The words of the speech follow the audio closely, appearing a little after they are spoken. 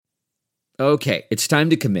Okay, it's time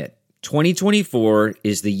to commit. 2024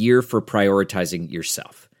 is the year for prioritizing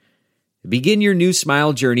yourself. Begin your new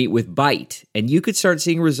smile journey with Byte, and you could start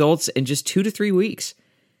seeing results in just 2 to 3 weeks.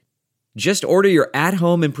 Just order your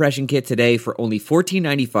at-home impression kit today for only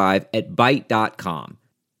 $14.95 at Byte.com.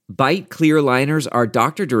 Byte clear liners are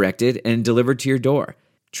doctor-directed and delivered to your door.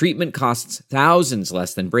 Treatment costs thousands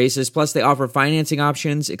less than braces, plus they offer financing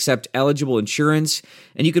options, accept eligible insurance,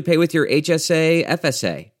 and you could pay with your HSA,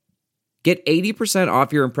 FSA. Get 80%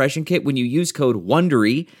 off your impression kit when you use code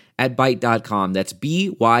WONDERY at Byte.com. That's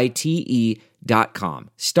BYTE.com.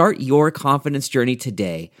 Start your confidence journey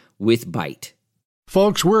today with Byte.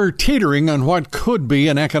 Folks, we're teetering on what could be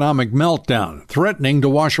an economic meltdown, threatening to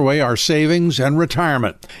wash away our savings and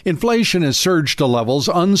retirement. Inflation has surged to levels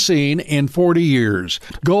unseen in 40 years.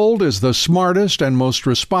 Gold is the smartest and most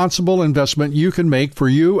responsible investment you can make for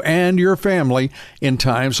you and your family in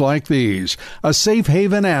times like these. A safe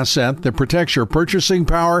haven asset that protects your purchasing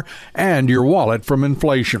power and your wallet from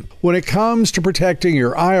inflation. When it comes to protecting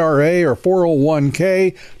your IRA or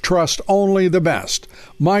 401k, trust only the best.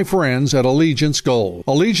 My friends at Allegiance Gold.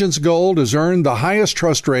 Allegiance Gold has earned the highest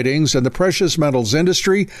trust ratings in the precious metals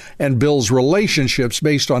industry and builds relationships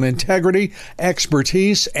based on integrity,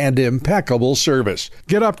 expertise, and impeccable service.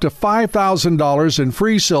 Get up to $5,000 in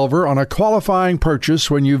free silver on a qualifying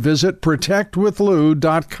purchase when you visit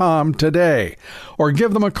protectwithlou.com today, or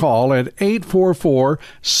give them a call at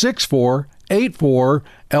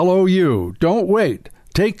 844-6484-LOU. Don't wait.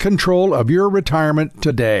 Take control of your retirement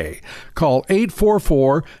today. Call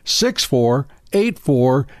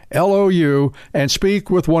 844-6484-LOU and speak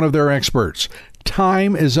with one of their experts.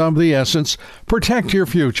 Time is of the essence. Protect your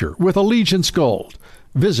future with Allegiance Gold.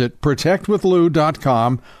 Visit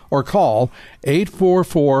protectwithlou.com or call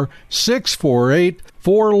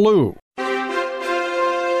 844-648-4LOU.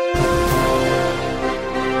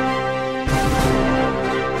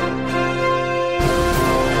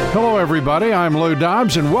 Hello, everybody. I'm Lou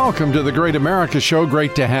Dobbs, and welcome to the Great America Show.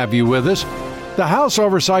 Great to have you with us. The House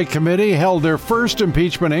Oversight Committee held their first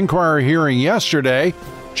impeachment inquiry hearing yesterday.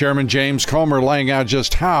 Chairman James Comer laying out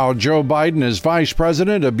just how Joe Biden, as vice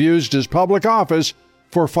president, abused his public office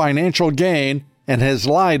for financial gain and has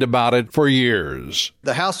lied about it for years.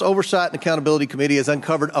 The House Oversight and Accountability Committee has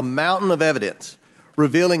uncovered a mountain of evidence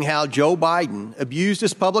revealing how Joe Biden abused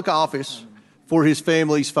his public office for his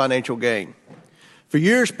family's financial gain. For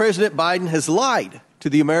years, President Biden has lied to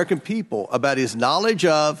the American people about his knowledge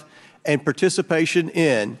of and participation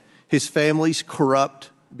in his family's corrupt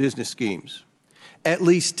business schemes. At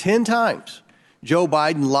least 10 times, Joe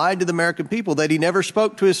Biden lied to the American people that he never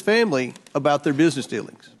spoke to his family about their business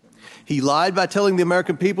dealings. He lied by telling the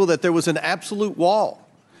American people that there was an absolute wall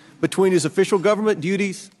between his official government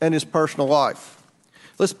duties and his personal life.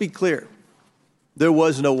 Let's be clear. There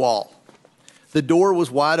was no wall. The door was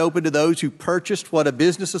wide open to those who purchased what a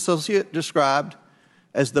business associate described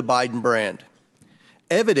as the Biden brand.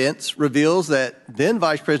 Evidence reveals that then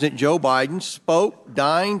Vice President Joe Biden spoke,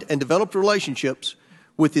 dined, and developed relationships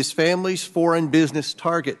with his family's foreign business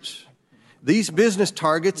targets. These business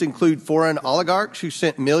targets include foreign oligarchs who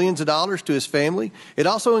sent millions of dollars to his family. It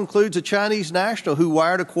also includes a Chinese national who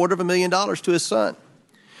wired $250,000 to his son.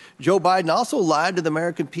 Joe Biden also lied to the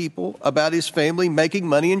American people about his family making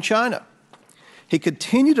money in China. He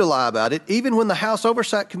continued to lie about it even when the House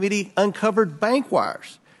Oversight Committee uncovered bank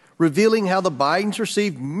wires, revealing how the Bidens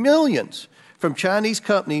received millions from Chinese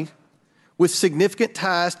companies with significant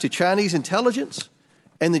ties to Chinese intelligence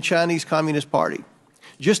and the Chinese Communist Party.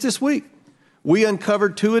 Just this week, we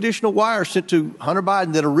uncovered 2 additional wires sent to Hunter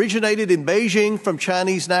Biden that originated in Beijing from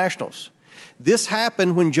Chinese nationals. This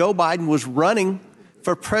happened when Joe Biden was running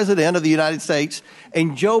for president of the United States,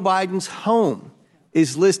 and Joe Biden's home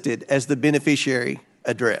is listed as the beneficiary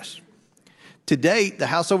address. To date, the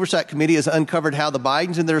House Oversight Committee has uncovered how the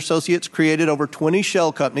Bidens and their associates created over 20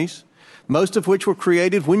 shell companies, most of which were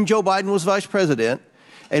created when Joe Biden was vice president,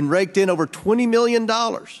 and raked in over $20 million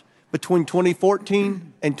between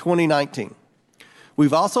 2014 and 2019.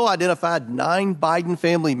 We've also identified 9 Biden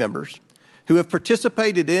family members who have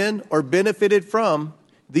participated in or benefited from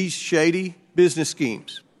these shady business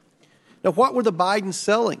schemes. Now, what were the Bidens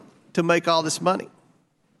selling to make all this money?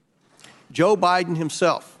 Joe Biden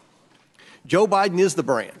himself. Joe Biden is the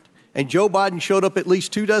brand, and Joe Biden showed up at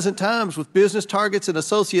least 24 times with business targets and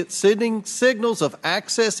associates sending signals of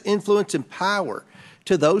access, influence, and power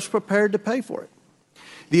to those prepared to pay for it.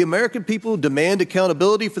 The American people demand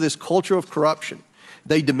accountability for this culture of corruption.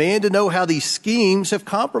 They demand to know how these schemes have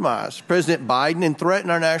compromised President Biden and threatened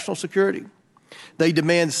our national security. They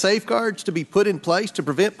demand safeguards to be put in place to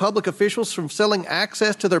prevent public officials from selling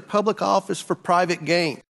access to their public office for private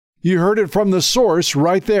gain. You heard it from the source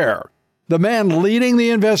right there. The man leading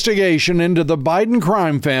the investigation into the Biden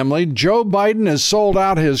crime family, Joe Biden, has sold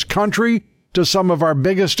out his country to some of our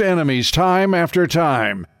biggest enemies time after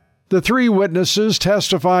time. The three witnesses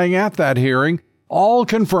testifying at that hearing, all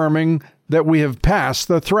confirming that we have passed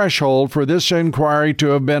the threshold for this inquiry to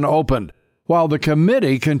have been opened, while the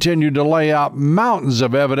committee continued to lay out mountains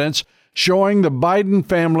of evidence showing the Biden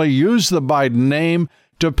family used the Biden name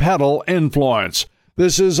to peddle influence.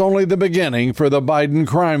 This is only the beginning for the Biden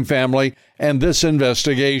crime family and this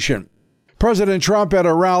investigation. President Trump at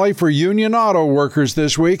a rally for union auto workers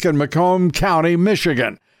this week in Macomb County,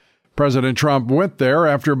 Michigan. President Trump went there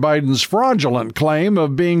after Biden's fraudulent claim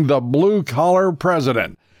of being the blue-collar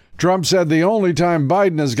president. Trump said the only time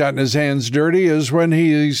Biden has gotten his hands dirty is when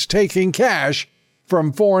he's taking cash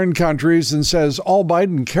from foreign countries, and says all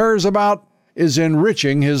Biden cares about is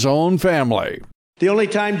enriching his own family. The only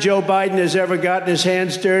time Joe Biden has ever gotten his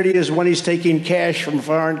hands dirty is when he's taking cash from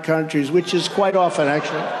foreign countries, which is quite often,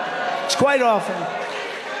 actually. It's quite often.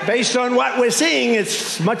 Based on what we're seeing,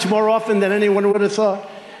 it's much more often than anyone would have thought.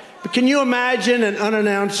 But can you imagine an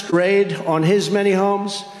unannounced raid on his many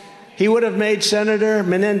homes? He would have made Senator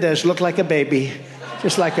Menendez look like a baby,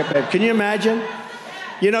 just like a baby. Can you imagine?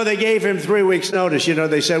 You know, they gave him 3 weeks' notice. You know,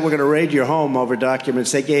 they said, we're going to raid your home over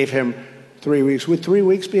documents. They gave him 3 weeks. Would 3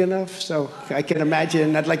 weeks be enough? So I can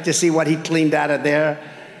imagine. I'd like to see what he cleaned out of there.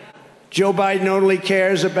 Joe Biden only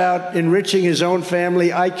cares about enriching his own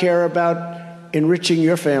family. I care about enriching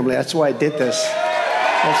your family. That's why I did this.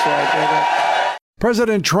 That's why I did it.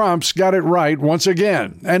 President Trump's got it right once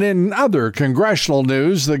again. And in other congressional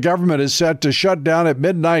news, the government is set to shut down at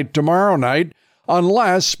midnight tomorrow night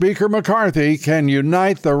unless Speaker McCarthy can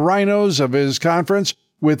unite the rhinos of his conference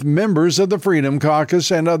with members of the Freedom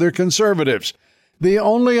Caucus and other conservatives. The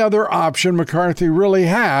only other option McCarthy really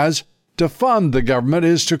has to fund the government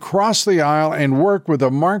is to cross the aisle and work with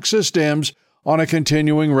the Marxist Dems on a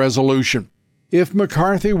continuing resolution. If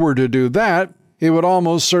McCarthy were to do that, it would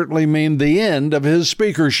almost certainly mean the end of his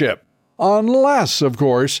speakership. Unless, of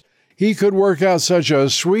course, he could work out such a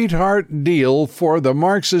sweetheart deal for the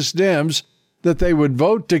Marxist Dems that they would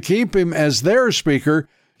vote to keep him as their speaker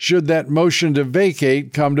should that motion to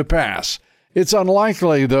vacate come to pass. It's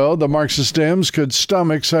unlikely, though, the Marxist Dems could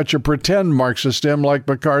stomach such a pretend Marxist Dem like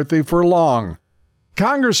McCarthy for long.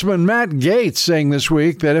 Congressman Matt Gaetz saying this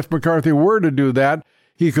week that if McCarthy were to do that,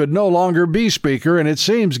 he could no longer be speaker, and it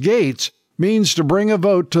seems Gaetz means to bring a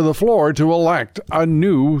vote to the floor to elect a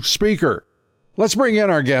new speaker. Let's bring in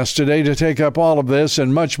our guest today to take up all of this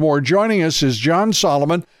and much more. Joining us is John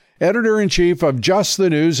Solomon, editor-in-chief of Just the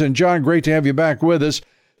News. And John, great to have you back with us.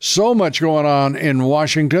 So much going on in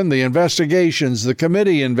Washington, the investigations, the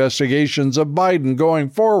committee investigations of Biden going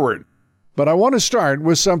forward. But I want to start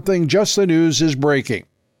with something Just the News is breaking.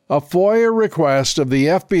 A FOIA request of the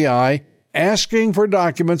FBI asking for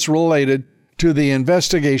documents related to the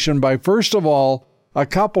investigation by, first of all, a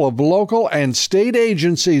couple of local and state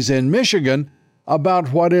agencies in Michigan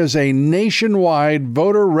about what is a nationwide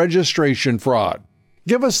voter registration fraud.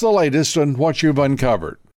 Give us the latest on what you've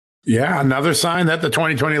uncovered. Yeah, another sign that the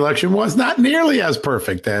 2020 election was not nearly as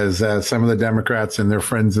perfect as some of the Democrats and their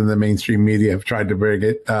friends in the mainstream media have tried to bring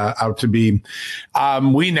it out to be.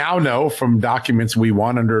 We now know from documents we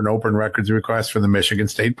won under an open records request from the Michigan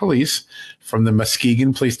State Police, from the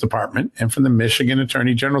Muskegon Police Department, and from the Michigan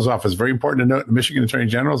Attorney General's Office. Very important to note, the Michigan Attorney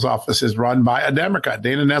General's Office is run by a Democrat,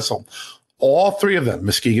 Dana Nessel. All three of them,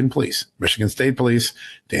 Muskegon Police, Michigan State Police,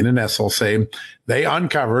 Dana Nessel, say they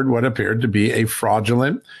uncovered what appeared to be a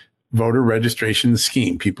fraudulent voter registration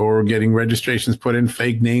scheme. People were getting registrations put in,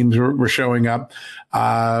 fake names were showing up.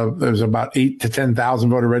 There was about 8,000 to 10,000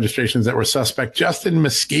 voter registrations that were suspect just in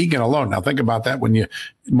Muskegon alone. Now think about that when you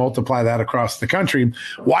multiply that across the country.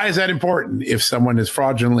 Why is that important? If someone is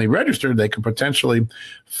fraudulently registered, they could potentially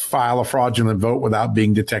file a fraudulent vote without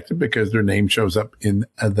being detected because their name shows up in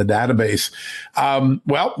the database.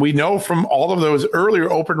 Well, we know from all of those earlier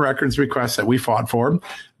open records requests that we fought for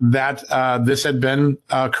that this had been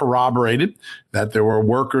corroborated, that there were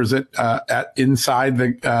workers at inside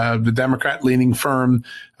the Democrat-leaning firm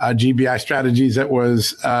GBI Strategies that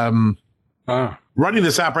was running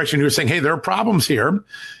this operation who was saying, hey, there are problems here.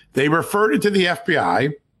 They referred it to the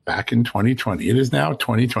FBI back in 2020. It is now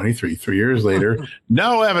 2023, 3 years later.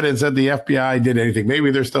 No evidence that the FBI did anything.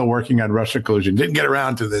 Maybe they're still working on Russia collusion. Didn't get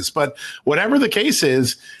around to this. But whatever the case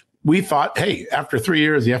is, we thought, hey, after 3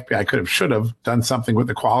 years, the FBI should have done something with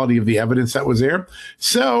the quality of the evidence that was there.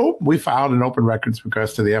 So we filed an open records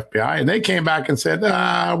request to the FBI, and they came back and said,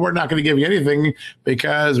 we're not going to give you anything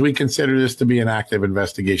because we consider this to be an active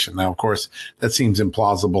investigation. Now, of course, that seems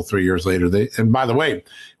implausible 3 years later. And by the way,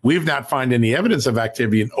 we've not found any evidence of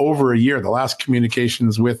activity in over a year. The last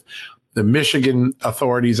communications with the Michigan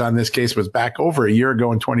authorities on this case was back over a year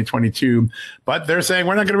ago in 2022, but they're saying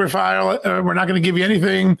we're not going to refile it. We're not going to give you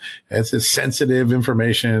anything. It's sensitive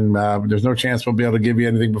information. There's no chance we'll be able to give you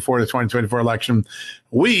anything before the 2024 election.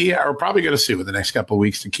 We are probably going to sue in the next couple of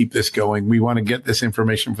weeks to keep this going. We want to get this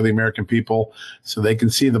information for the American people so they can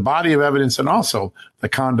see the body of evidence and also the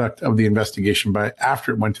conduct of the investigation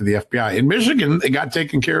after it went to the FBI. In Michigan, it got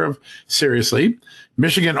taken care of seriously.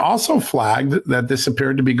 Michigan also flagged that this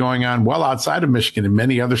appeared to be going on well outside of Michigan in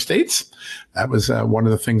many other states. That was one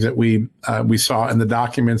of the things that we saw in the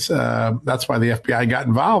documents. That's why the FBI got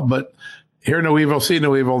involved. But hear no evil, see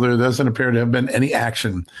no evil. There doesn't appear to have been any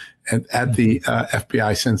action at the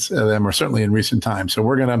FBI since then, or certainly in recent times. So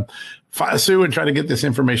we're going to sue and try to get this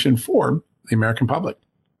information for the American public.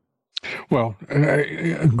 Well,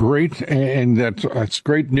 great. And that's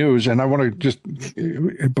great news. And I want to just,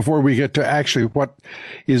 before we get to actually what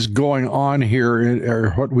is going on here, or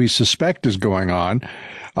what we suspect is going on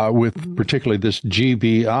with particularly this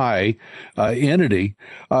GBI entity,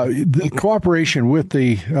 the cooperation with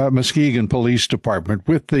the Muskegon Police Department,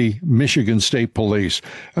 with the Michigan State Police,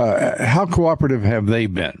 how cooperative have they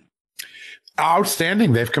been?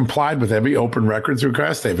 Outstanding. They've complied with every open records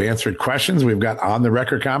request. They've answered questions. We've got on the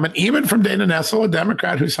record comment, even from Dana Nessel, a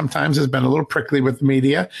Democrat who sometimes has been a little prickly with the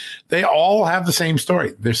media. They all have the same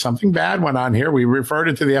story. There's something bad went on here. We referred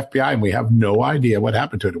it to the FBI and we have no idea what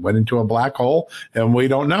happened to it. It went into a black hole and we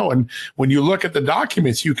don't know. And when you look at the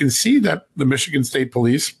documents, you can see that the Michigan State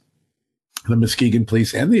Police, the Muskegon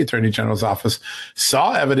Police, and the Attorney General's office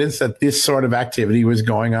saw evidence that this sort of activity was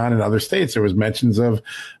going on in other states. There was mentions of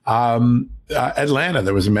Atlanta.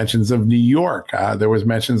 There was mentions of New York. There was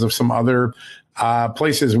mentions of some other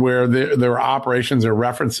places where there were operations or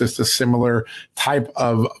references to similar type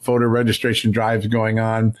of voter registration drives going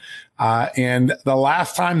on. And the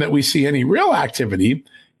last time that we see any real activity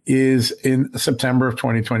is in September of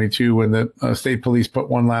 2022 when the state police put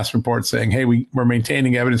one last report saying, hey, we're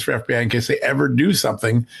maintaining evidence for FBI in case they ever do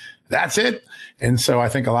something. That's it. And so I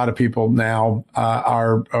think a lot of people now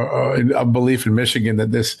are a belief in Michigan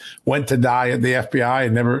that this went to die at the FBI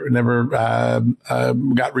and never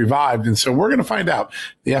got revived. And so we're going to find out.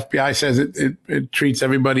 The FBI says it treats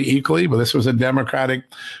everybody equally, but this was a Democratic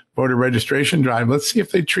voter registration drive. Let's see if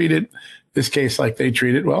they treat this case like they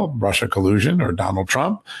treated, Russia collusion or Donald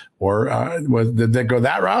Trump, or did they go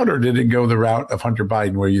that route, or did it go the route of Hunter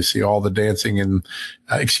Biden, where you see all the dancing and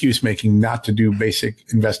excuse making not to do basic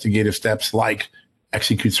investigative steps like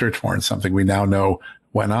execute search warrants, something we now know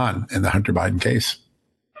went on in the Hunter Biden case.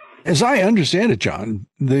 As I understand it, John,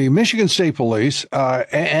 the Michigan State Police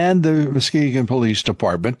and the Muskegon Police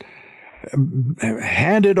Department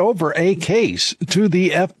handed over a case to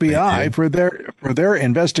the FBI for their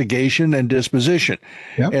investigation and disposition.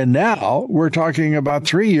 Yep. And now we're talking about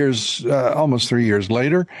 3 years, almost 3 years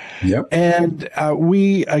later. Yep. And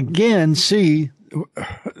we again see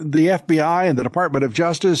the FBI and the Department of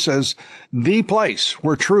Justice as the place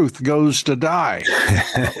where truth goes to die.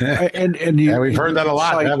 and we've heard that a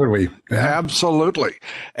lot, haven't we? Yeah. Absolutely.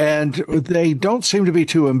 And they don't seem to be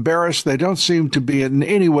too embarrassed. They don't seem to be in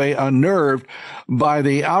any way unnerved by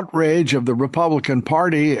the outrage of the Republican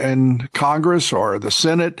Party in Congress or the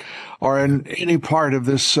Senate or in any part of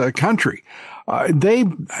this country.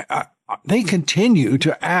 They continue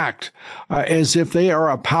to act as if they are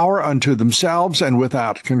a power unto themselves, and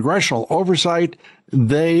without congressional oversight,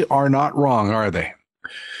 they are not wrong, are they?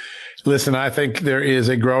 Listen, I think there is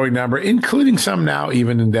a growing number, including some now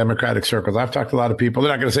even in Democratic circles. I've talked to a lot of people.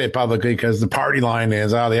 They're not going to say it publicly because the party line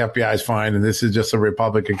is, the FBI is fine and this is just a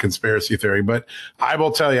Republican conspiracy theory. But I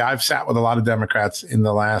will tell you, I've sat with a lot of Democrats in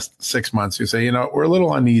the last 6 months who say, we're a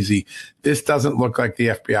little uneasy. This doesn't look like the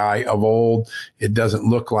FBI of old. It doesn't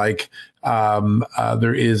look like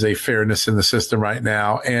there is a fairness in the system right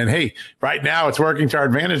now. And hey, right now it's working to our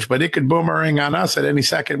advantage, but it could boomerang on us at any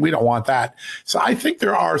second. We don't want that. So I think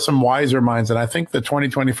there are some wiser minds. And I think the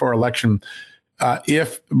 2024 election,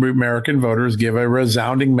 if American voters give a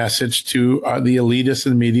resounding message to the elitists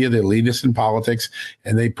in the media, the elitists in politics,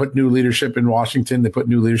 and they put new leadership in Washington, they put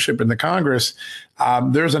new leadership in the Congress,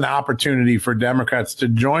 there's an opportunity for Democrats to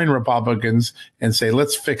join Republicans and say,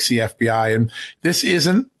 let's fix the FBI. And this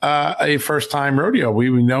isn't a first-time rodeo. We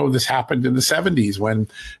know this happened in the 70s when,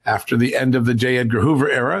 after the end of the J. Edgar Hoover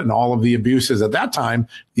era and all of the abuses at that time,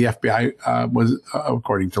 the FBI was,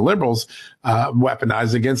 according to liberals,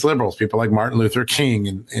 weaponized against liberals, people like Martin Luther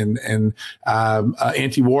King and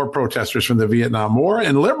anti-war protesters from the Vietnam War.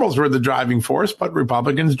 And liberals were the driving force, but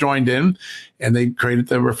Republicans joined in, and they created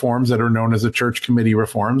the reforms that are known as the Church Committee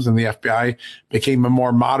reforms. And the FBI became a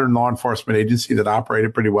more modern law enforcement agency that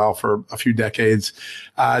operated pretty well for a few decades.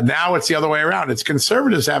 Now it's the other way around. It's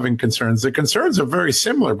conservatives having concerns. The concerns are very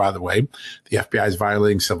similar, by the way. The FBI is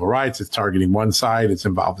violating civil rights. It's targeting one side. It's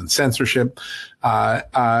involved in censorship.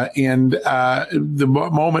 And the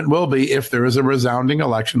moment will be, if there is a resounding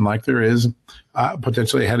election like there is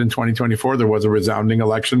potentially ahead in 2024, there was a resounding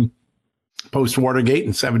election post-Watergate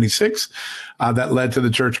in 76 that led to the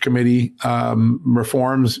Church Committee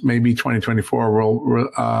reforms. Maybe 2024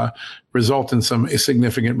 will result in some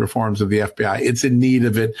significant reforms of the FBI. It's in need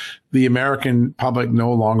of it. The American public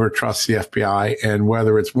no longer trusts the FBI, and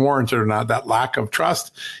whether it's warranted or not, that lack of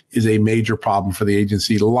trust is a major problem for the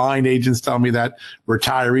agency. Line agents tell me that.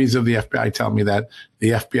 Retirees of the FBI tell me that. The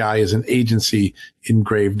FBI is an agency in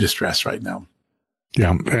grave distress right now.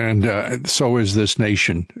 Yeah, and so is this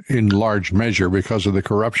nation in large measure because of the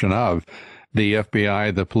corruption of the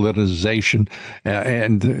FBI, the politicization,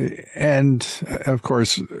 and of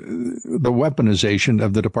course, the weaponization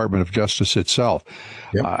of the Department of Justice itself.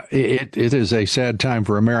 Yep. It is a sad time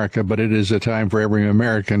for America, but it is a time for every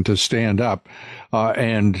American to stand up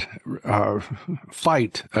and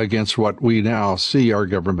fight against what we now see our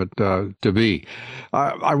government to be.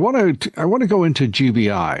 I want to go into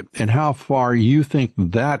GBI and how far you think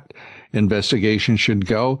that investigation should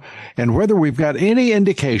go, and whether we've got any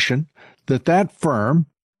indication that firm,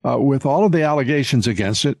 with all of the allegations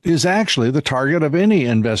against it, is actually the target of any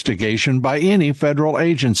investigation by any federal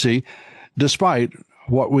agency, despite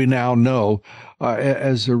what we now know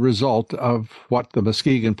as a result of what the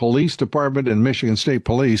Muskegon Police Department and Michigan State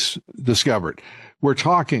Police discovered. We're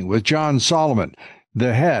talking with John Solomon,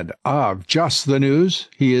 the head of Just the News.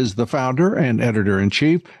 He is the founder and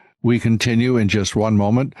editor-in-chief. We continue in just one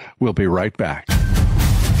moment. We'll be right back.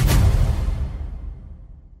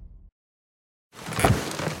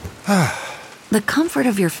 The comfort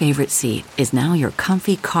of your favorite seat is now your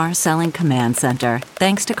comfy car selling command center,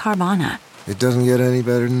 thanks to Carvana. It doesn't get any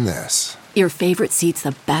better than this. Your favorite seat's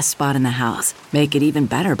the best spot in the house. Make it even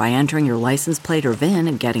better by entering your license plate or VIN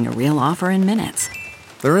and getting a real offer in minutes.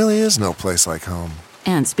 There really is no place like home.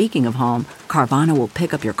 And speaking of home, Carvana will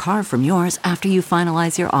pick up your car from yours after you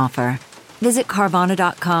finalize your offer. Visit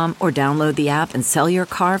Carvana.com or download the app and sell your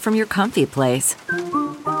car from your comfy place.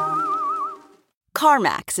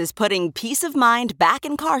 CarMax is putting peace of mind back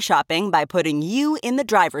in car shopping by putting you in the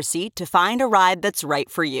driver's seat to find a ride that's right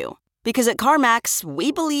for you. Because at CarMax,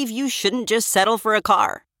 we believe you shouldn't just settle for a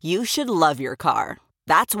car. You should love your car.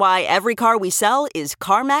 That's why every car we sell is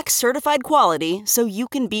CarMax certified quality, so you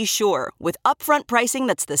can be sure, with upfront pricing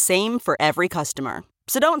that's the same for every customer.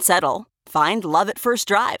 So don't settle. Find love at first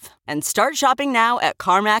drive and start shopping now at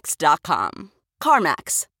CarMax.com.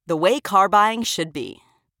 CarMax, the way car buying should be.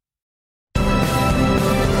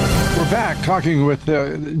 We're back talking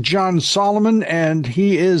with John Solomon, and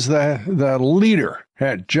he is the leader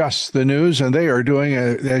at Just the News, and they are doing,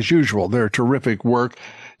 as usual, their terrific work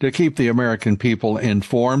to keep the American people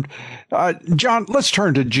informed. John, let's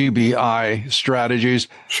turn to GBI strategies.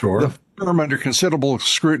 Sure. The firm under considerable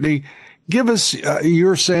scrutiny. Give us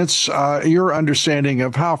your sense, your understanding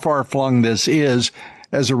of how far-flung this is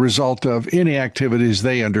as a result of any activities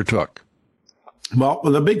they undertook. Well,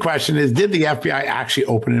 the big question is, did the FBI actually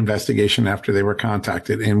open an investigation after they were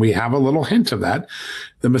contacted? And we have a little hint of that.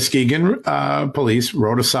 The Muskegon police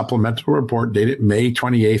wrote a supplemental report dated May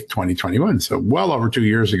 28th, 2021, so well over 2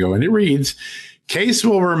 years ago. And it reads, case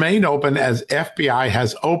will remain open as FBI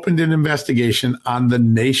has opened an investigation on the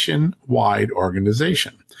nationwide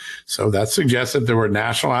organization. So that suggests that there were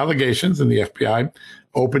national allegations and the FBI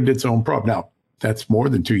opened its own probe. Now, that's more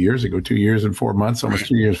than 2 years ago, 2 years and 4 months, almost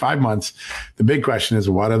 2 years, 5 months. The big question is,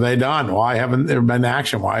 what have they done? Why haven't there been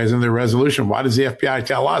action? Why isn't there resolution? Why does the FBI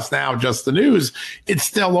tell us now, Just the News, it's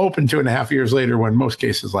still open 2.5 years later, when most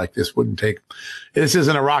cases like this wouldn't take? This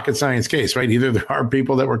isn't a rocket science case, right? Either there are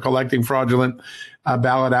people that were collecting fraudulent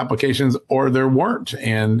ballot applications or there weren't.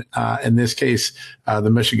 And in this case, the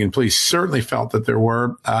Michigan police certainly felt that there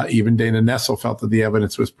were. Even Dana Nessel felt that the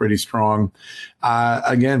evidence was pretty strong.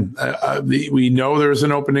 We know there's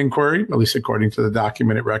an open inquiry, at least according to the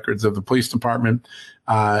documented records of the police department.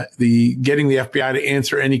 The getting the FBI to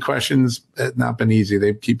answer any questions has not been easy.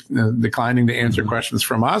 They keep declining to answer questions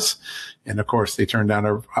from us. And of course, they turned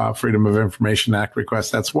down a Freedom of Information Act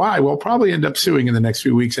request. That's why we'll probably end up suing in the next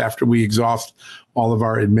few weeks after we exhaust all of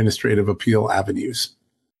our administrative appeal avenues.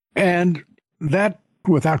 And that,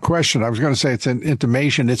 without question, I was going to say it's an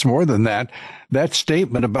intimation. It's more than that. That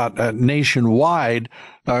statement about nationwide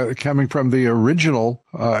coming from the original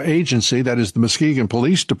agency, that is the Muskegon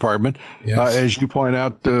Police Department, Yes. as you point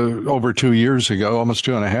out, over 2 years ago, almost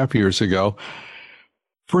 2.5 years ago,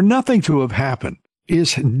 for nothing to have happened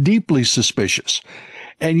is deeply suspicious.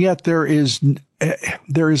 And yet there is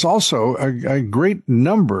also a great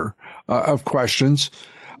number of questions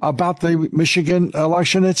about the Michigan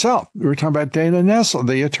election itself. We were talking about Dana Nessel,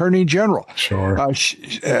 the Attorney General. Sure.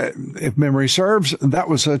 If memory serves, that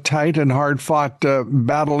was a tight and hard-fought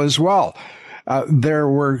battle as well. There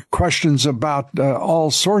were questions about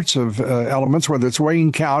all sorts of elements, whether it's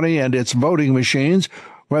Wayne County and its voting machines,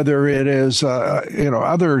 whether it is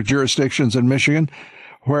other jurisdictions in Michigan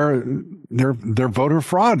where they're voter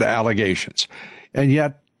fraud allegations, and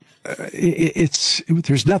yet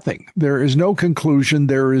there's nothing. There is no conclusion.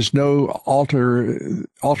 There is no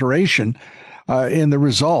alteration in the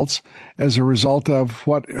results as a result of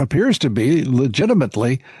what appears to be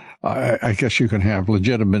legitimately. I guess you can have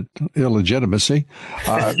legitimate illegitimacy.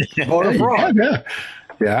 Voter fraud.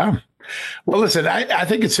 Yeah. Well, listen, I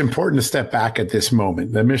think it's important to step back at this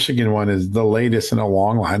moment. The Michigan one is the latest in a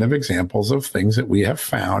long line of examples of things that we have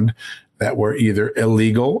found that were either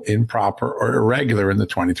illegal, improper, or irregular in the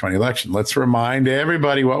 2020 election. Let's remind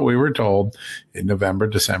everybody what we were told in November,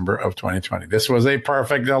 December of 2020. This was a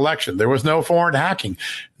perfect election. There was no foreign hacking.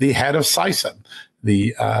 The head of CISA,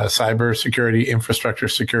 the Cybersecurity Infrastructure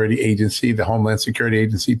Security Agency, the Homeland Security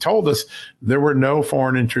Agency, told us there were no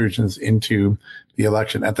foreign intrusions into the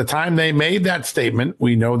election. At the time they made that statement,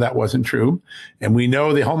 we know that wasn't true. And we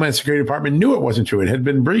know the Homeland Security Department knew it wasn't true. It had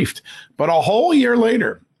been briefed. But a whole year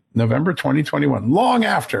later, November 2021, long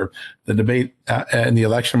after the debate and the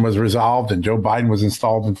election was resolved and Joe Biden was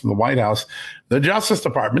installed into the White House, the Justice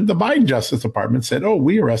Department, the Biden Justice Department said,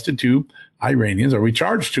 we arrested 2 Iranians, or we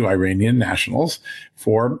charged 2 Iranian nationals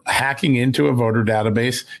for hacking into a voter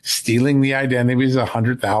database, stealing the identities of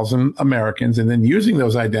 100,000 Americans, and then using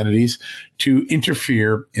those identities to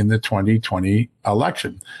interfere in the 2020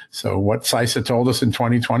 election. So what CISA told us in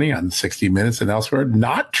 2020 on 60 Minutes and elsewhere,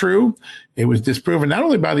 not true. It was disproven not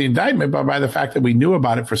only by the indictment, but by the fact that we knew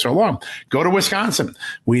about it for so long. Go to Wisconsin.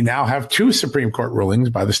 We now have 2 Supreme Court rulings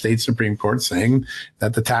by the state Supreme Court saying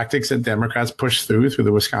that the tactics that Democrats pushed through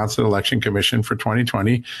the Wisconsin Election Commission for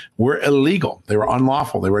 2020 were illegal. They were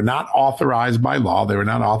unlawful. They were not authorized by law. They were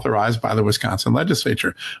not authorized by the Wisconsin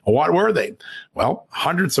legislature. What were they? Well,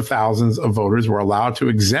 hundreds of thousands of voters were allowed to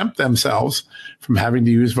exempt themselves from having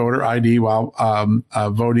to use voter ID while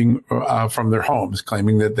voting from their homes,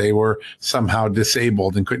 claiming that they were somehow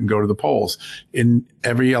disabled and couldn't go to the polls. In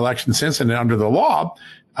every election since, and under the law,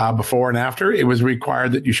 before and after, it was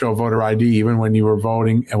required that you show voter ID even when you were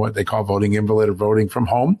voting and what they call voting invalid or voting from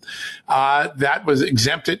home. That was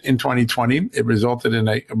exempted in 2020. It resulted in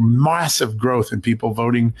a massive growth in people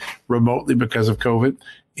voting remotely because of COVID.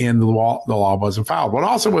 And the law wasn't followed. What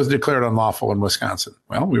also was declared unlawful in Wisconsin?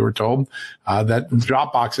 Well, we were told that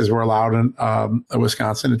drop boxes were allowed in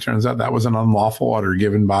Wisconsin. It turns out that was an unlawful order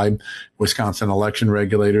given by Wisconsin election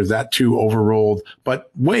regulators. That too overruled, but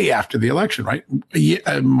way after the election, right?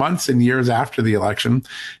 Months and years after the election,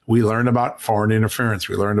 we learned about foreign interference.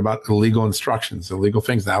 We learned about illegal instructions, illegal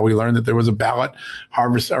things. Now we learned that there was a ballot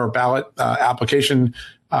harvest or ballot application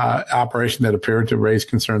operation that appeared to raise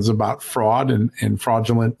concerns about fraud and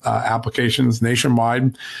fraudulent applications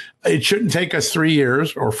nationwide. It shouldn't take us 3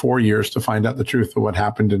 years or 4 years to find out the truth of what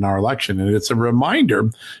happened in our election. And it's a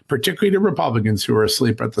reminder, particularly to Republicans who are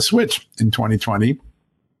asleep at the switch in 2020,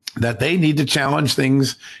 that they need to challenge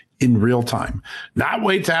things in real time, not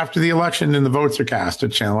wait till after the election and the votes are cast to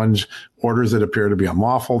challenge orders that appear to be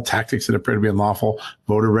unlawful, tactics that appear to be unlawful,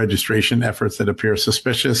 voter registration efforts that appear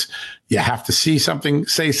suspicious. You have to see something,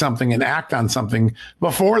 say something, and act on something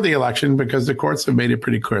before the election because the courts have made it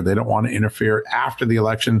pretty clear they don't want to interfere after the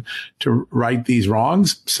election to right these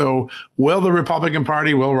wrongs. So will the Republican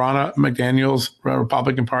Party, will Ronna McDaniel's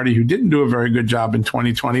Republican Party, who didn't do a very good job in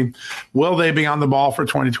 2020, will they be on the ball for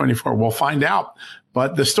 2024? We'll find out.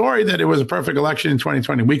 But the story that it was a perfect election in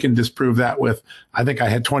 2020, we can disprove that with, I think I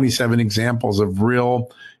had 27 examples of real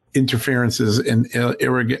interferences and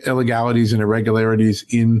illegalities and irregularities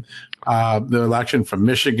in the election from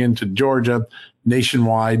Michigan to Georgia,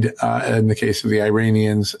 nationwide in the case of the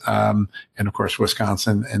Iranians, and of course,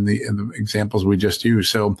 Wisconsin and the examples we just used.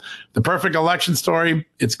 So the perfect election story,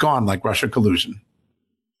 it's gone like Russia collusion.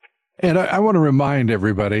 And I want to remind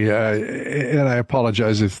everybody, and I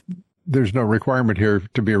apologize if there's no requirement here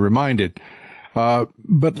to be reminded,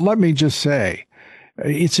 but let me just say,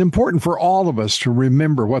 it's important for all of us to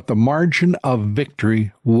remember what the margin of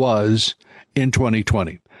victory was in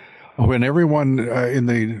 2020. When everyone in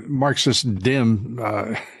the Marxist dim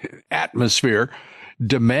atmosphere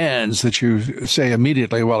demands that you say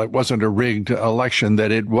immediately, well, it wasn't a rigged election,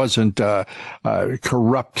 that it wasn't a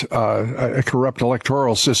corrupt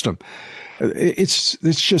electoral system. It's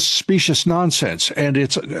just specious nonsense, and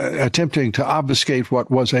it's attempting to obfuscate what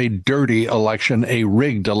was a dirty election, a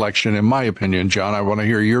rigged election, in my opinion. John, I want to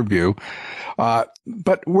hear your view.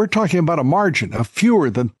 But we're talking about a margin of fewer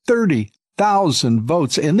than 30,000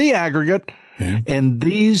 votes in the aggregate, in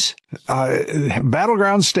these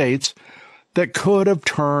battleground states that could have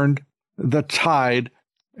turned the tide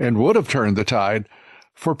and would have turned the tide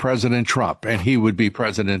for President Trump, and he would be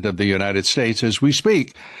president of the United States as we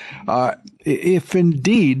speak. If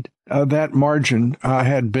indeed that margin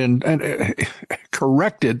had been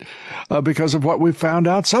corrected because of what we found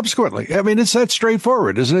out subsequently. I mean, it's that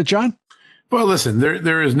straightforward, isn't it, John? Well, listen,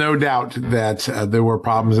 there is no doubt that there were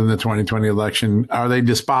problems in the 2020 election. Are they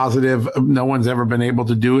dispositive? No one's ever been able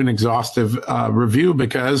to do an exhaustive review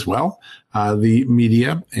because, well, the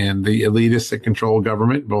media and the elitists that control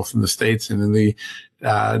government, both in the states and in the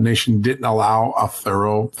nation, didn't allow a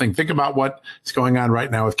thorough thing. Think about what's going on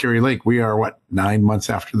right now with Kari Lake. We are, 9 months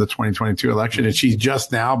after the 2022 election, and she's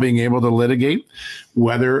just now being able to litigate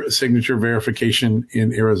whether signature verification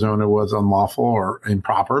in Arizona was unlawful or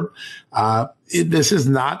improper. This is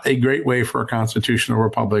not a great way for a constitutional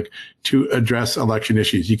republic to address election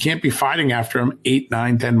issues. You can't be fighting after them 8,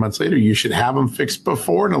 9, 10 months later. You should have them fixed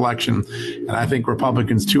before an election. And I think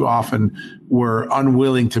Republicans too often were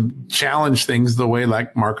unwilling to challenge things the way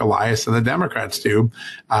like Mark Elias and the Democrats do.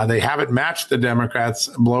 They haven't matched the Democrats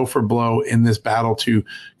blow for blow in this battle to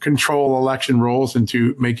control election rolls and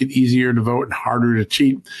to make it easier to vote and harder to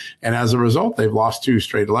cheat. And as a result, they've lost 2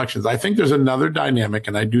 straight elections. I think there's another dynamic,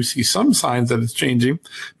 and I do see some signs that it's changing,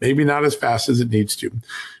 maybe not as fast as it needs to.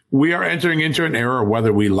 We are entering into an era,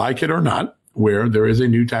 whether we like it or not, where there is a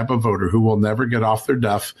new type of voter who will never get off their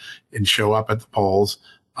duff and show up at the polls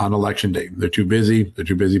on election day. They're too busy. They're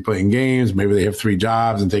too busy playing games. Maybe they have 3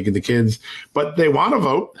 jobs and taking the kids, but they want to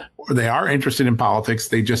vote, or they are interested in politics.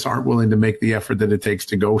 They just aren't willing to make the effort that it takes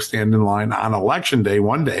to go stand in line on election day,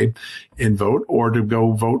 one day, and vote, or to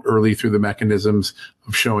go vote early through the mechanisms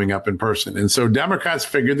of showing up in person. And so Democrats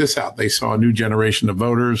figured this out. They saw a new generation of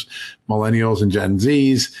voters, millennials and Gen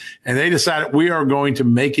Zs, and they decided we are going to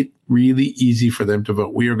make it really easy for them to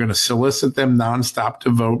vote. We are going to solicit them nonstop to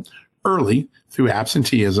vote early through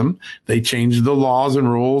absenteeism. They changed the laws and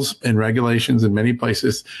rules and regulations in many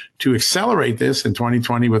places to accelerate this. In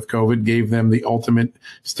 2020 with COVID, gave them the ultimate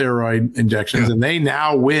steroid injections, and they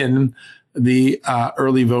now win the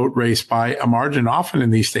early vote race by a margin, often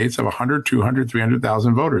in these states, of 100, 200,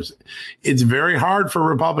 300,000 voters. It's very hard for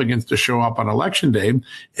Republicans to show up on election day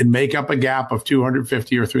and make up a gap of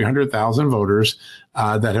 250 or 300,000 voters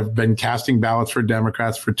that have been casting ballots for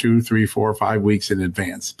Democrats for 2, 3, 4, 5 weeks in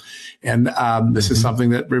advance. And this is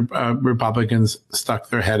something that Republicans stuck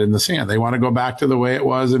their head in the sand. They want to go back to the way it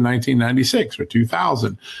was in 1996 or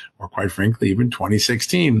 2000, or quite frankly, even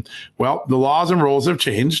 2016. Well, the laws and rules have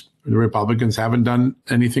changed. The Republicans haven't done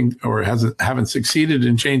anything or haven't succeeded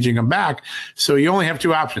in changing them back. So you only have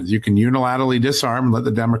 2 options. You can unilaterally disarm and let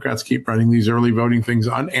the Democrats keep running these early voting things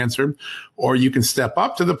unanswered, or you can step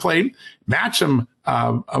up to the plate, match them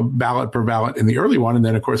a ballot per ballot in the early one. And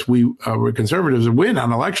then, of course, we conservatives win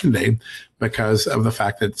on election day because of the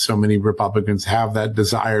fact that so many Republicans have that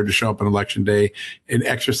desire to show up on election day and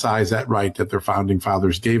exercise that right that their founding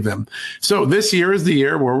fathers gave them. So this year is the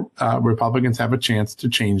year where Republicans have a chance to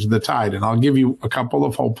change the tide. And I'll give you a couple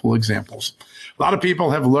of hopeful examples. A lot of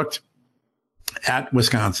people have looked at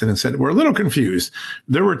Wisconsin and said, we're a little confused.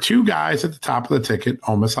 There were 2 guys at the top of the ticket,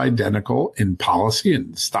 almost identical in policy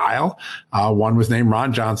and style. One was named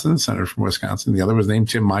Ron Johnson, senator from Wisconsin. The other was named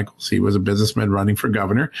Tim Michels. He was a businessman running for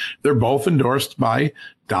governor. They're both endorsed by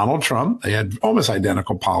Donald Trump. They had almost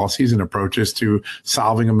identical policies and approaches to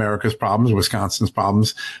solving America's problems, Wisconsin's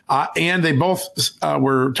problems. And they both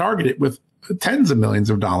were targeted with tens of millions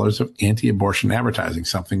of dollars of anti-abortion advertising,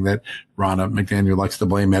 something that Ronna McDaniel likes to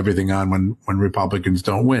blame everything on when Republicans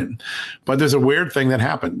don't win. But there's a weird thing that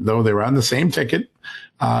happened. Though they were on the same ticket,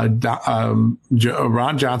 Ron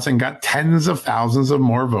Johnson got tens of thousands of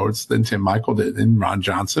more votes than Tim Michael did. And Ron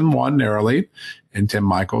Johnson won narrowly, and Tim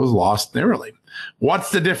Michaels lost narrowly.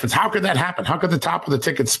 What's the difference? How could that happen? How could the top of the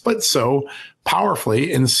ticket split so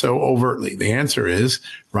powerfully and so overtly? The answer is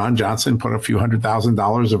Ron Johnson put a few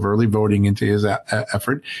 $100,000 of early voting into his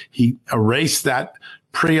effort. He erased that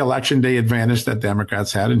pre-election day advantage that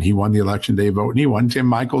Democrats had, and he won the election day vote, and he won. Tim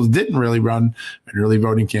Michaels didn't really run an early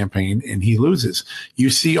voting campaign, and he loses. You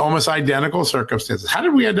see almost identical circumstances. How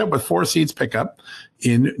did we end up with 4 seats pickup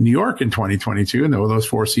in New York in 2022? And those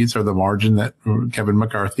 4 seats are the margin that Kevin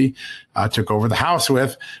McCarthy took over the House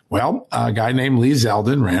with. Well, a guy named Lee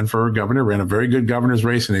Zeldin ran for governor, ran a very good governor's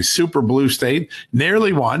race in a super blue state,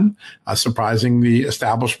 nearly won, surprising the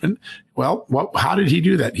establishment. Well, how did he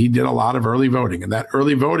do that? He did a lot of early voting, and that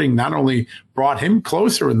early voting not only brought him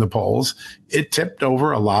closer in the polls, it tipped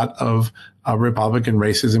over a lot of Republican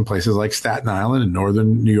races in places like Staten Island and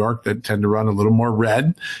northern New York that tend to run a little more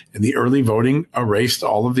red. And the early voting erased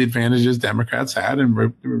all of the advantages Democrats had,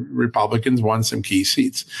 and Republicans won some key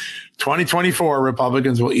seats. 2024,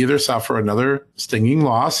 Republicans will either suffer another stinging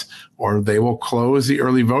loss, or they will close the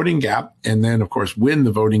early voting gap and then, of course, win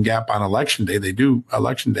the voting gap on Election Day. They do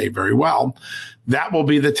Election Day very well. That will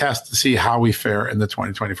be the test to see how we fare in the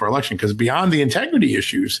 2024 election, because beyond the integrity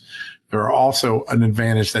issues, there are also an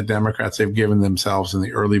advantage that Democrats have given themselves in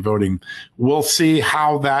the early voting. We'll see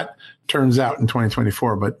how that turns out in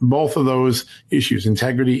 2024. But both of those issues,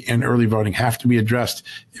 integrity and early voting, have to be addressed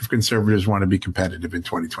if conservatives want to be competitive in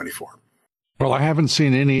 2024. Well, I haven't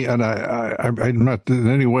seen any, and I'm not in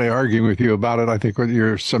any way arguing with you about it. I think what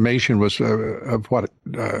your summation was of what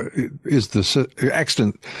is the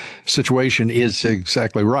extant situation is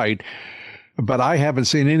exactly right. But I haven't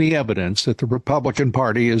seen any evidence that the Republican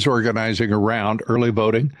Party is organizing around early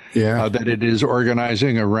voting, that it is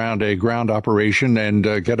organizing around a ground operation and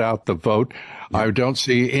get out the vote. I don't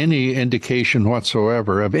see any indication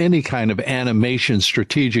whatsoever of any kind of animation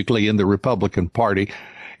strategically in the Republican Party.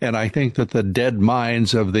 And I think that the dead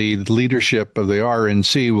minds of the leadership of the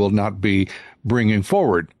RNC will not be bringing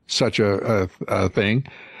forward such a thing.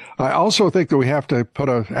 I also think that we have to put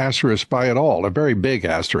an asterisk by it all, a very big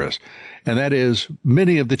asterisk. And that is,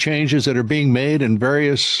 many of the changes that are being made in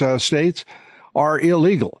various states are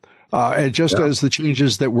illegal. And just as the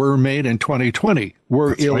changes that were made in 2020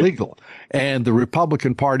 were illegal. Right. And the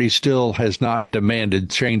Republican Party still has not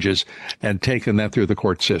demanded changes and taken that through the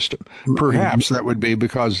court system. Perhaps that would be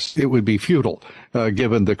because it would be futile,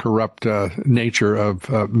 given the corrupt nature of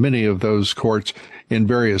many of those courts in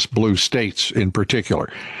various blue states in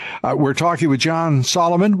particular. We're talking with John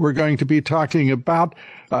Solomon. We're going to be talking about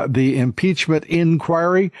the impeachment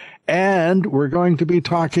inquiry, and we're going to be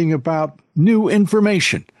talking about new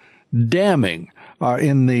information, damning,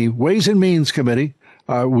 in the Ways and Means Committee.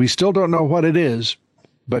 We still don't know what it is,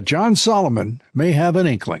 but John Solomon may have an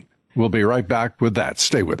inkling. We'll be right back with that.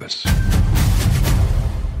 Stay with us.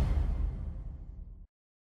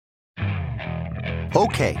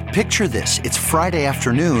 Okay, picture this. It's Friday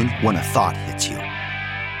afternoon when a thought hits you.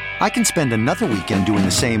 I can spend another weekend doing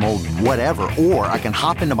the same old whatever, or I can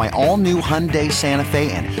hop into my all-new Hyundai Santa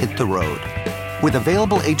Fe and hit the road. With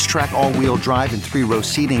available H-Track all-wheel drive and 3-row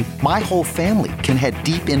seating, my whole family can head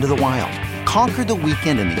deep into the wild. Conquer the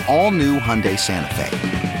weekend in the all-new Hyundai Santa Fe.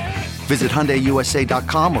 Visit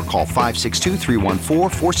HyundaiUSA.com or call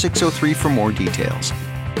 562-314-4603 for more details.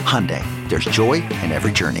 Hyundai, there's joy in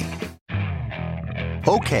every journey.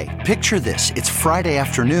 Okay, picture this. It's Friday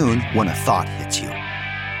afternoon when a thought hits you.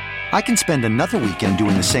 I can spend another weekend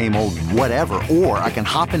doing the same old whatever, or I can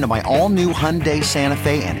hop into my all-new Hyundai Santa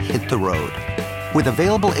Fe and hit the road. With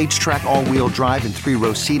available H-Track all-wheel drive and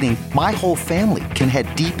 3-row seating, my whole family can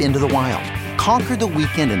head deep into the wild. Conquer the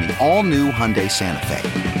weekend in the all-new Hyundai Santa Fe.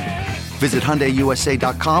 Visit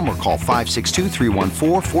HyundaiUSA.com or call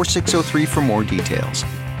 562-314-4603 for more details.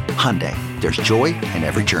 Hyundai, there's joy in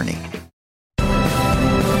every journey.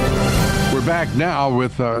 We're back now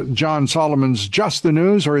with John Solomon's Just the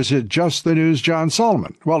News, or is it Just the News, John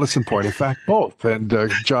Solomon? Well, it's in point of fact both. And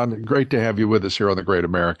John, great to have you with us here on the Great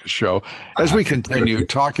America Show as we continue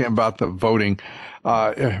talking about the voting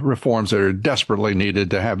reforms that are desperately needed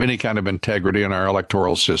to have any kind of integrity in our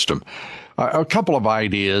electoral system. A couple of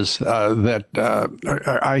ideas that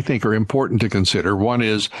I think are important to consider. One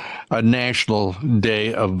is a national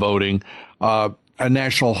day of voting, a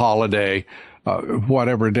national holiday.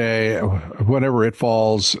 Whatever day, whenever it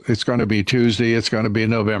falls, it's going to be Tuesday, it's going to be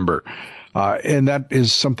November. And that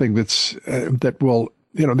is something that will,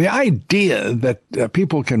 the idea that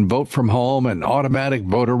people can vote from home and automatic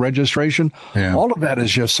voter registration, all of that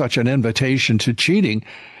is just such an invitation to cheating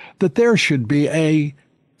that there should be a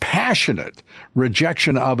passionate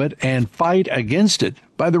rejection of it and fight against it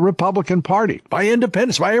by the Republican Party, by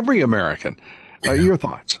independents, by every American. Your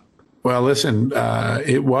thoughts? Well, listen,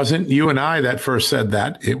 it wasn't you and I that first said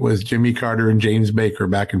that. It was Jimmy Carter and James Baker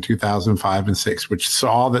back in 2005 and 6, which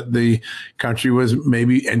saw that the country was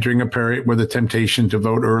maybe entering a period where the temptation to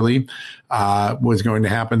vote early was going to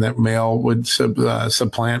happen, that mail would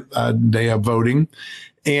supplant a day of voting.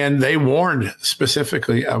 And they warned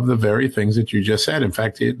specifically of the very things that you just said. In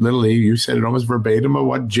fact, you said it almost verbatim of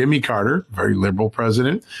what Jimmy Carter, very liberal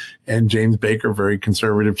president, and James Baker, very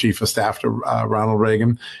conservative chief of staff to Ronald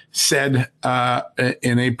Reagan, said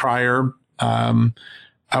in a prior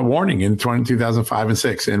warning in 2005 and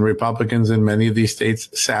 6. And Republicans in many of these states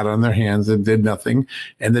sat on their hands and did nothing.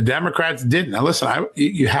 And the Democrats didn't. Now, listen,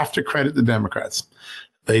 you have to credit the Democrats.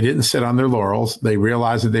 They didn't sit on their laurels. They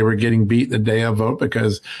realized that they were getting beat the day of vote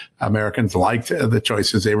because Americans liked the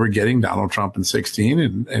choices they were getting, Donald Trump in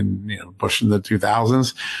 2016 and Bush in the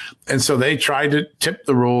 2000s. And so they tried to tip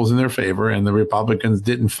the rules in their favor, and the Republicans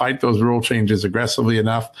didn't fight those rule changes aggressively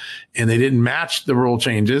enough, and they didn't match the rule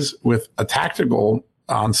changes with a tactical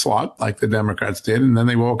onslaught like the Democrats did. And then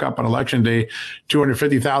they woke up on election day,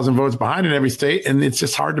 250,000 votes behind in every state. And it's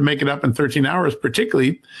just hard to make it up in 13 hours,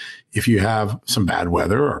 particularly if you have some bad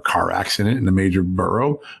weather or a car accident in a major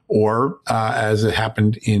borough, or as it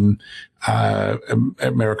happened in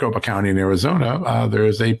Maricopa County in Arizona,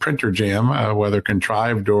 there's a printer jam, whether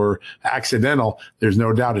contrived or accidental. There's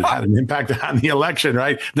no doubt it had an impact on the election,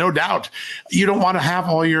 right? No doubt. You don't want to have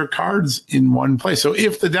all your cards in one place. So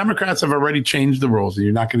if the Democrats have already changed the rules,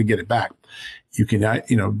 you're not going to get it back. You can,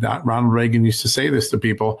 Ronald Reagan used to say this to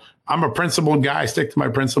people: I'm a principled guy, stick to my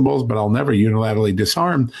principles, but I'll never unilaterally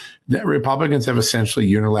disarm. The Republicans have essentially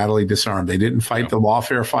unilaterally disarmed. They didn't fight the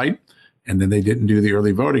lawfare fight, and then they didn't do the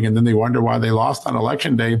early voting, and then they wonder why they lost on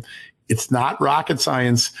election day. It's not rocket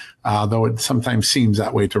science, though it sometimes seems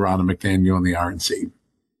that way to Ronna McDaniel and the RNC.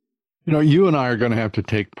 You and I are going to have to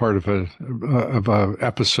take part of a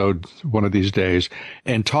episode one of these days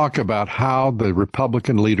and talk about how the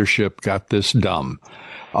Republican leadership got this dumb,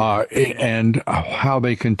 and how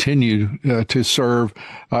they continue to serve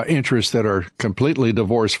interests that are completely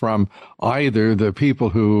divorced from either the people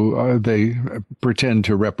who they pretend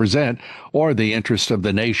to represent or the interest of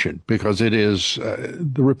the nation, because it is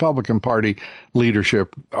the Republican Party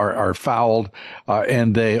leadership are fouled,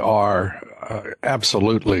 and they are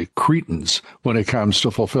absolutely cretins when it comes to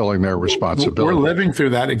fulfilling their responsibility. We're living through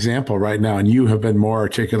that example right now, and you have been more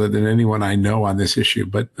articulate than anyone I know on this issue.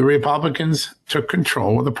 But the Republicans took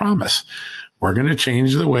control with a promise. We're going to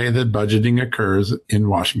change the way that budgeting occurs in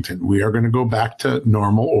Washington. We are going to go back to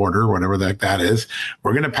normal order, whatever that is.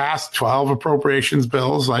 We're going to pass 12 appropriations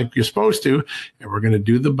bills like you're supposed to, and we're going to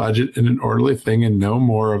do the budget in an orderly thing, and no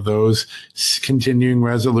more of those continuing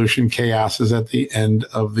resolution chaoses at the end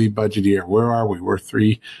of the budget year. Where are we? We're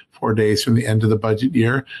 3-4 days from the end of the budget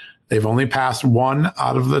year. They've only passed one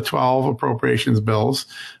out of the 12 appropriations bills.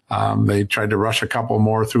 They tried to rush a couple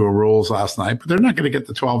more through rules last night, but they're not going to get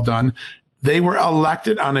the 12 done. They were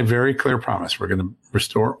elected on a very clear promise. We're going to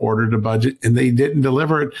restore order to budget, and they didn't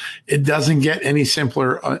deliver it. It doesn't get any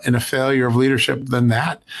simpler in a failure of leadership than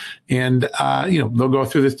that. And, they'll go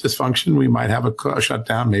through this dysfunction. We might have a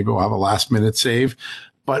shutdown. Maybe we'll have a last minute save.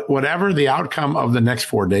 But whatever the outcome of the next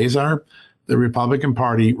 4 days are, the Republican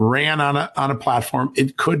Party ran on a platform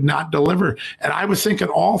it could not deliver. And I was thinking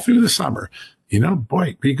all through the summer,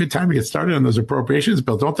 boy, be a good time to get started on those appropriations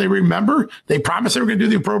bills. Don't they remember? They promised they were going to do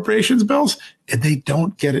the appropriations bills, and they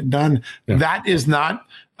don't get it done. Yeah. That is not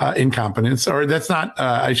incompetence, or that's not,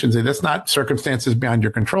 I shouldn't say, that's not circumstances beyond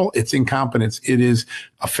your control. It's incompetence. It is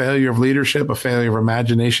a failure of leadership, a failure of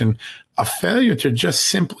imagination, a failure to just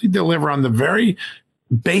simply deliver on the very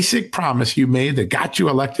basic promise you made that got you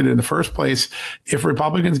elected in the first place. If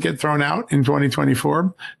Republicans get thrown out in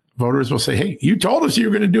 2024, voters will say, hey, you told us you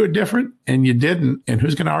were going to do it different, and you didn't. And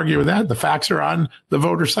who's going to argue with that? The facts are on the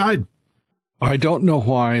voter side. I don't know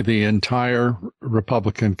why the entire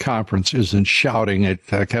Republican conference isn't shouting at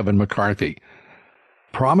Kevin McCarthy.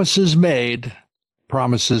 Promises made,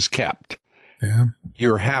 promises kept. Yeah.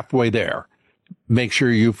 You're halfway there. Make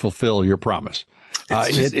sure you fulfill your promise.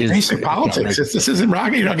 It is basic politics. This isn't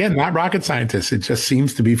rocket. Again, not rocket scientists. It just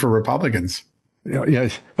seems to be for Republicans. Yeah,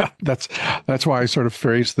 that's why I sort of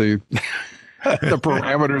phrased the the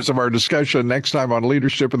parameters of our discussion next time on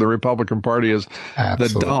leadership in the Republican Party is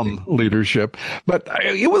the dumb leadership. But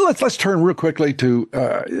let's turn real quickly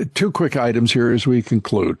to two quick items here as we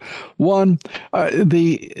conclude. One,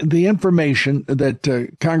 the information that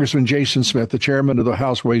Congressman Jason Smith, the chairman of the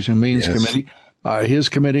House Ways and Means Committee,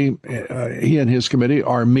 he and his committee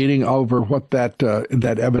are meeting over what that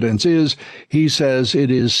evidence is. He says it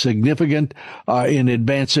is significant in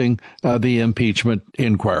advancing the impeachment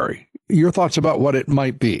inquiry. Your thoughts about what it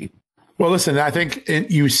might be? Well, listen, I think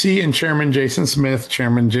you see in Chairman Jason Smith,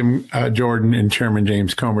 Chairman Jim Jordan, and Chairman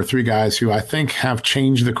James Comer, three guys who I think have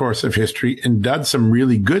changed the course of history and done some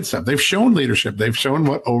really good stuff. They've shown leadership. They've shown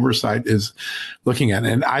what oversight is looking at.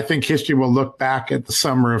 And I think history will look back at the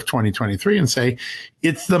summer of 2023 and say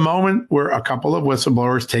it's the moment where a couple of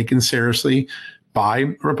whistleblowers taken seriously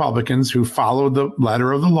by Republicans who followed the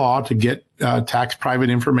letter of the law to get tax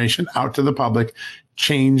private information out to the public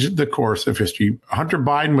changed the course of history. Hunter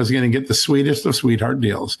Biden was going to get the sweetest of sweetheart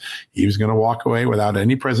deals. He was going to walk away without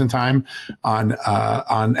any prison time on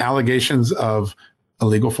allegations of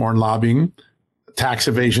illegal foreign lobbying, tax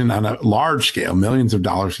evasion on a large scale, millions of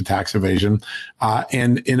dollars of tax evasion,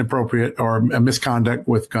 and inappropriate or misconduct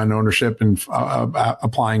with gun ownership and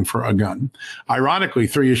applying for a gun. Ironically,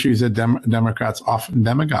 three issues that Democrats often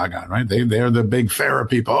demagogue on, right? They're the big Farrah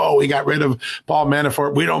people. Oh, we got rid of Paul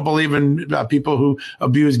Manafort. We don't believe in people who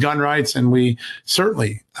abuse gun rights. And we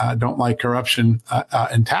certainly don't like corruption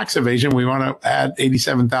and tax evasion. We want to add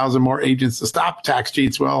 87,000 more agents to stop tax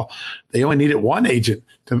cheats. Well, they only needed one agent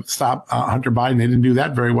to stop Hunter Biden. They didn't do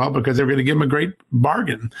that very well because they were going to give him a great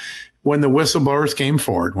bargain. When the whistleblowers came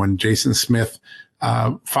forward, when Jason Smith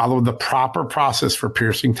followed the proper process for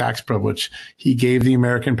piercing tax privilege, he gave the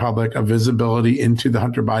American public a visibility into the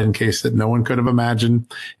Hunter Biden case that no one could have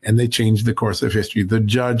imagined, and they changed the course of history. The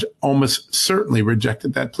judge almost certainly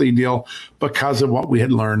rejected that plea deal because of what we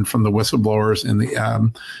had learned from the whistleblowers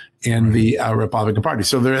in the Republican Party.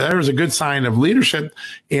 So there's a good sign of leadership.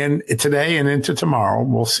 And today and into tomorrow,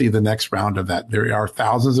 we'll see the next round of that. There are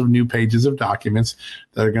thousands of new pages of documents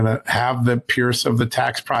that are going to have the pierce of the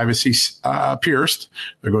tax privacy pierced.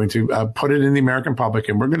 They're going to put it in the American public,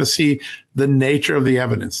 and we're going to see the nature of the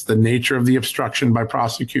evidence, the nature of the obstruction by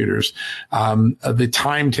prosecutors, the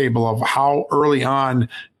timetable of how early on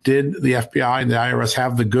did the FBI and the IRS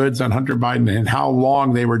have the goods on Hunter Biden and how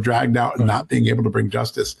long they were dragged out and not being able to bring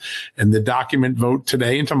justice. And the document vote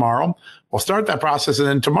today and tomorrow will start that process. And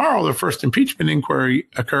then tomorrow, the first impeachment inquiry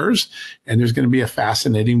occurs, and there's going to be a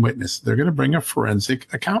fascinating witness. They're going to bring a forensic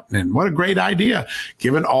accountant in. What a great idea,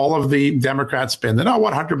 given all of the Democrats spin that,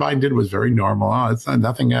 what Hunter Biden did was very normal. Oh, it's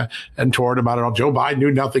nothing untoward about it all. Joe Biden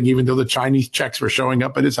knew nothing, even though the Chinese checks were showing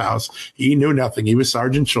up at his house. He knew nothing. He was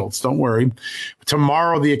Sergeant Schultz. Don't worry.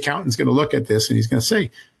 Tomorrow, the accountant's going to look at this, and he's going to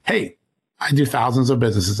say, hey, I do thousands of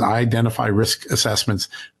businesses. I identify risk assessments.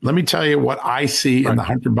 Let me tell you what I see in the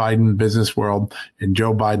Hunter Biden business world and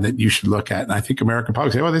Joe Biden that you should look at. And I think American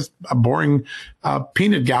public say, this is a boring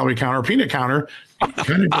peanut gallery counter or peanut counter.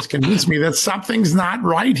 Kind of just convinced me that something's not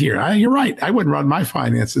right here. You're right. I wouldn't run my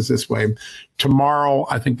finances this way. Tomorrow,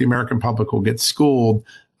 I think the American public will get schooled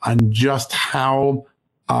on just how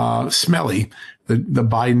smelly the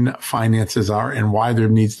Biden finances are and why there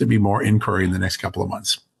needs to be more inquiry in the next couple of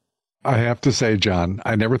months. I have to say, John,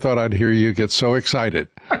 I never thought I'd hear you get so excited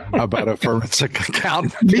about a forensic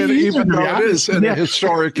accountant, even though it is an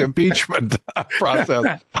historic impeachment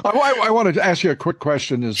process. I wanted to ask you a quick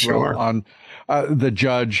question as well on the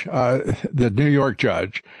judge, the New York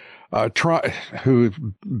judge, who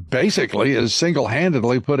basically is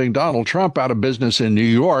single-handedly putting Donald Trump out of business in New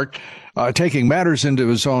York, taking matters into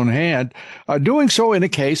his own hand, doing so in a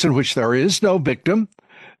case in which there is no victim.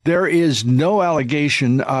 There is no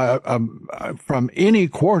allegation from any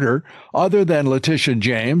quarter other than Letitia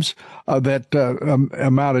James that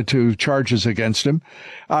amounted to charges against him.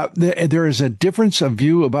 There is a difference of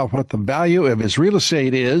view about what the value of his real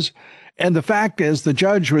estate is. And the fact is the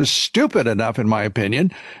judge was stupid enough, in my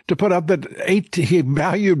opinion, to put up that he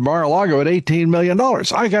valued Mar-a-Lago at $18 million.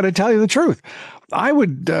 I got to tell you the truth.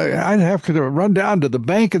 I'd have to run down to the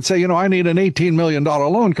bank and say, I need an $18 million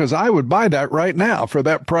loan because I would buy that right now for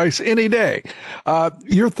that price any day.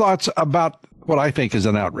 Your thoughts about what I think is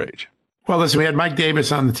an outrage? Well, listen, we had Mike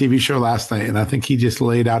Davis on the TV show last night, and I think he just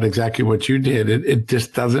laid out exactly what you did. It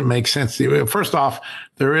just doesn't make sense. First off,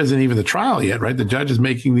 there isn't even the trial yet, right? The judge is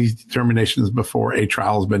making these determinations before a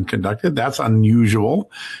trial has been conducted. That's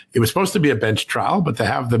unusual. It was supposed to be a bench trial, but to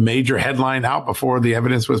have the major headline out before the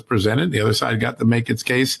evidence was presented, the other side got to make its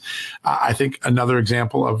case. I think another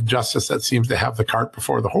example of justice that seems to have the cart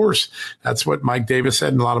before the horse. That's what Mike Davis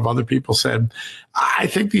said, and a lot of other people said. I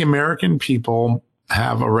think the American people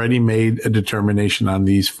have already made a determination on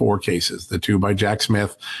these 4 cases, the 2 by Jack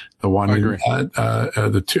Smith, the one,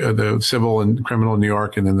 the civil and criminal in New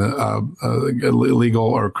York, and then the legal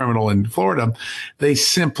or criminal in Florida. They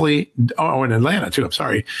simply, in Atlanta too, I'm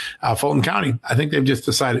sorry, Fulton County. I think they've just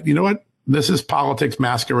decided, you know what? This is politics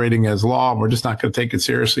masquerading as law. We're just not going to take it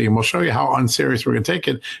seriously. And we'll show you how unserious we're going to take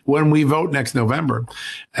it when we vote next November.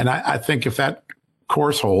 And I think if that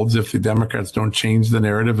course holds, if the Democrats don't change the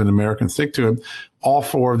narrative and Americans stick to it, all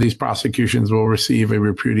 4 of these prosecutions will receive a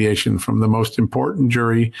repudiation from the most important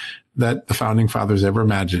jury that the founding fathers ever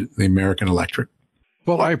imagined, the American electorate.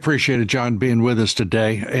 Well, I appreciate it, John, being with us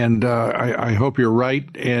today, and I hope you're right.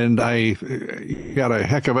 And you got a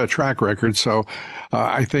heck of a track record, so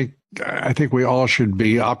I think we all should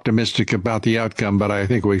be optimistic about the outcome, but I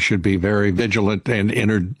think we should be very vigilant and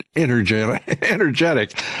energetic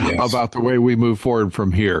yes. about the way we move forward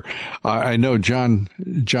from here. I know John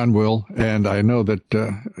will, and I know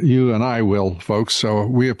that you and I will, folks. So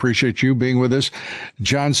we appreciate you being with us.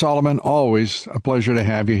 John Solomon, always a pleasure to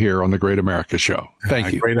have you here on the Great America Show.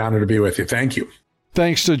 Thank you. Great honor to be with you. Thank you.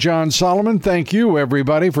 Thanks to John Solomon. Thank you,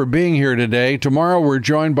 everybody, for being here today. Tomorrow, we're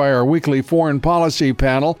joined by our weekly foreign policy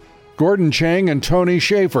panel, Gordon Chang and Tony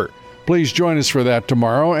Schaefer. Please join us for that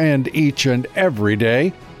tomorrow and each and every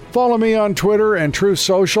day. Follow me on Twitter and Truth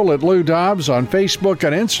Social at Lou Dobbs, on Facebook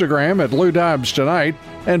and Instagram at Lou Dobbs Tonight,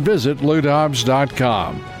 and visit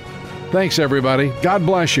LouDobbs.com. Thanks, everybody. God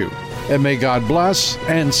bless you, and may God bless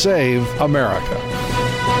and save America.